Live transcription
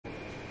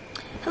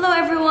Hello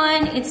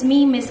everyone, it's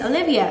me, Miss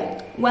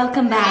Olivia.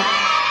 Welcome back.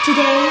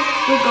 Today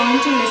we're going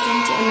to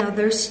listen to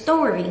another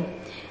story.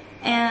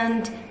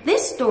 And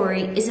this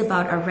story is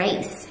about a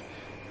race.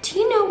 Do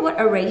you know what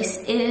a race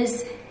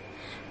is?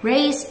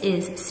 Race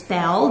is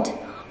spelled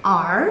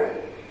R-A-S.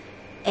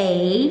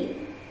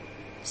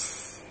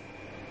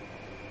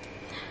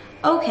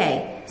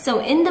 Okay, so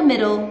in the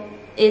middle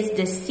is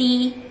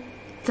the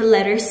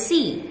letter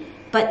C,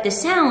 but the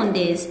sound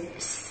is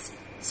S.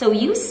 So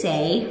you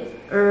say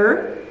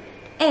R-A-S,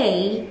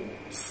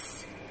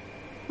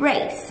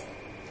 race.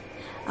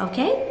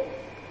 Okay?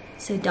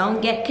 So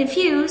don't get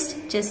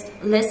confused. Just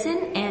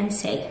listen and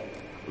say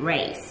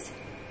race.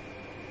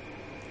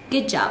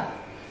 Good job.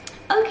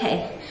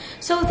 Okay,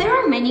 so there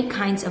are many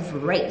kinds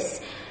of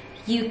race.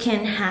 You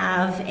can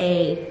have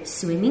a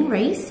swimming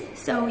race.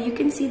 So you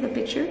can see the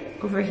picture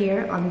over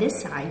here on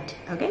this side.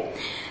 Okay?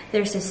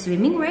 There's a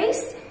swimming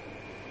race,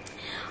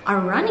 a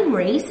running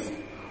race,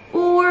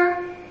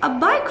 or a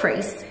bike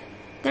race.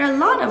 There are a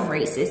lot of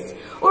races.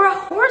 Or a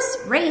horse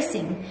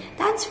racing.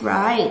 That's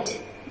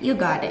right. You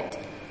got it.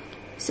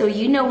 So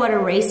you know what a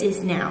race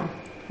is now,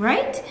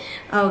 right?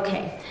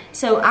 Okay.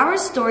 So our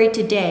story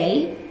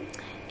today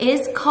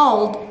is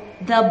called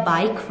The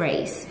Bike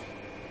Race.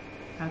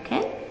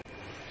 Okay?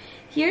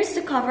 Here's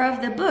the cover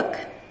of the book.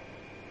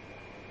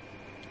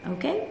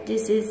 Okay?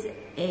 This is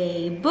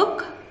a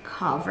book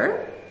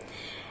cover.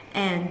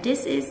 And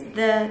this is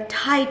the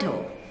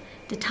title.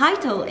 The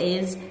title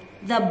is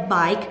The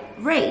Bike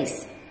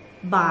Race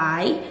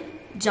by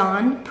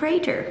John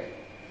Prater.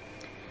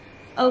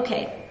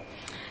 Okay,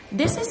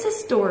 this is a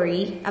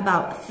story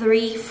about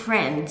three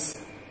friends.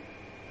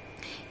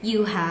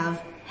 You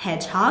have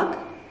Hedgehog,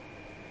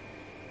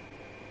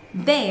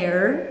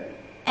 Bear,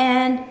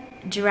 and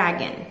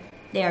Dragon.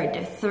 They are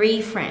the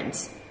three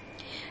friends.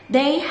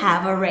 They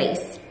have a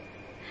race.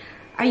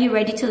 Are you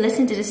ready to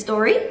listen to the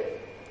story?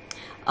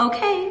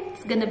 Okay,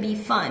 it's gonna be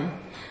fun.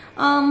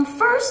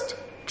 First,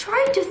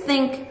 try to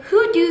think,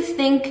 who do you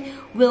think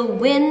will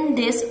win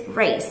this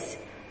race?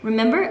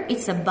 Remember,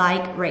 it's a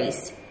bike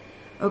race.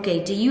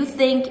 Okay, do you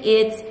think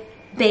it's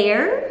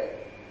Bear,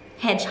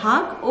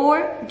 Hedgehog,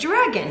 or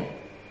Dragon?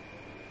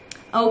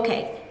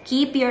 Okay,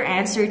 keep your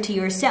answer to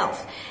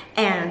yourself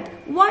and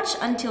watch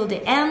until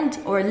the end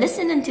or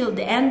listen until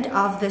the end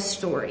of the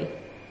story.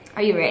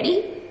 Are you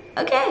ready?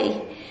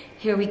 Okay,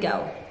 here we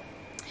go.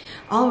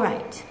 All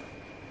right.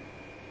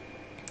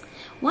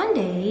 One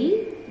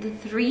day, the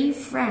three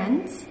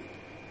friends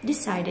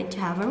decided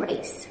to have a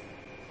race.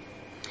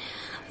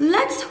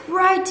 Let's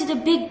ride to the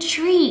big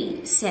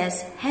tree,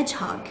 says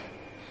Hedgehog.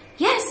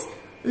 Yes,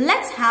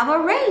 let's have a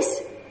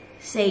race,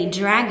 say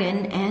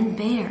Dragon and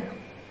Bear.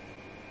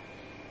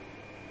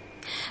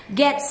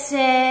 Get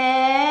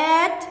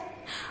set,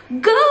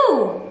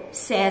 go,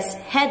 says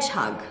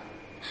Hedgehog.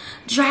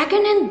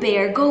 Dragon and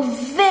Bear go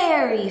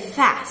very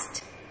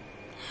fast.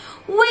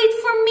 Wait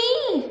for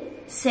me,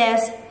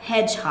 says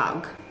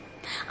Hedgehog.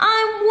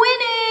 I'm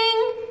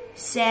winning,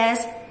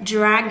 says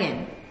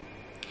Dragon.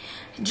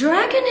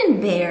 Dragon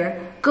and Bear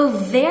go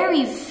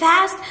very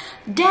fast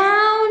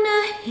down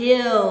a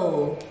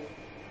hill.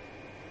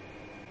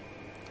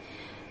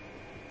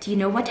 Do you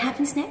know what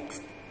happens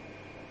next?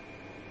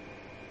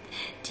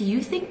 Do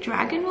you think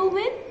Dragon will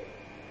win?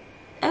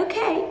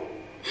 Okay,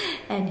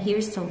 and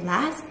here's the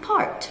last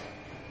part.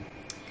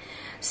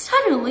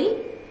 Suddenly,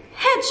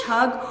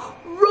 Hedgehog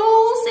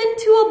rolls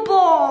into a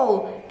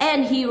ball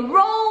and he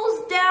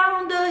rolls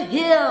down the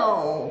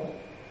hill.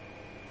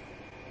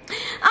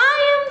 I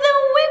am the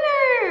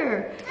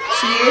winner!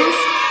 Cheers,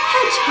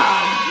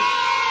 Hedgehog!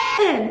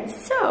 And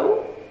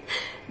so,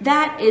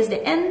 that is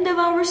the end of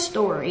our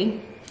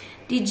story.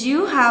 Did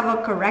you have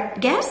a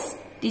correct guess?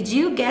 Did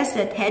you guess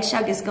that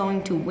Hedgehog is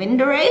going to win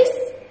the race?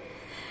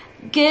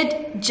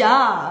 Good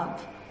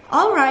job!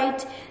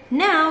 Alright,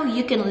 now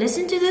you can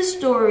listen to the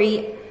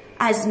story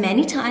as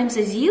many times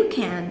as you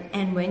can,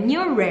 and when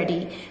you're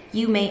ready,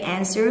 you may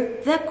answer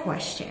the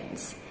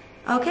questions.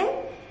 Okay?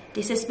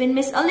 This has been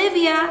Miss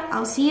Olivia.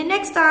 I'll see you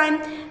next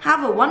time.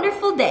 Have a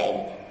wonderful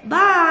day.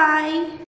 Bye!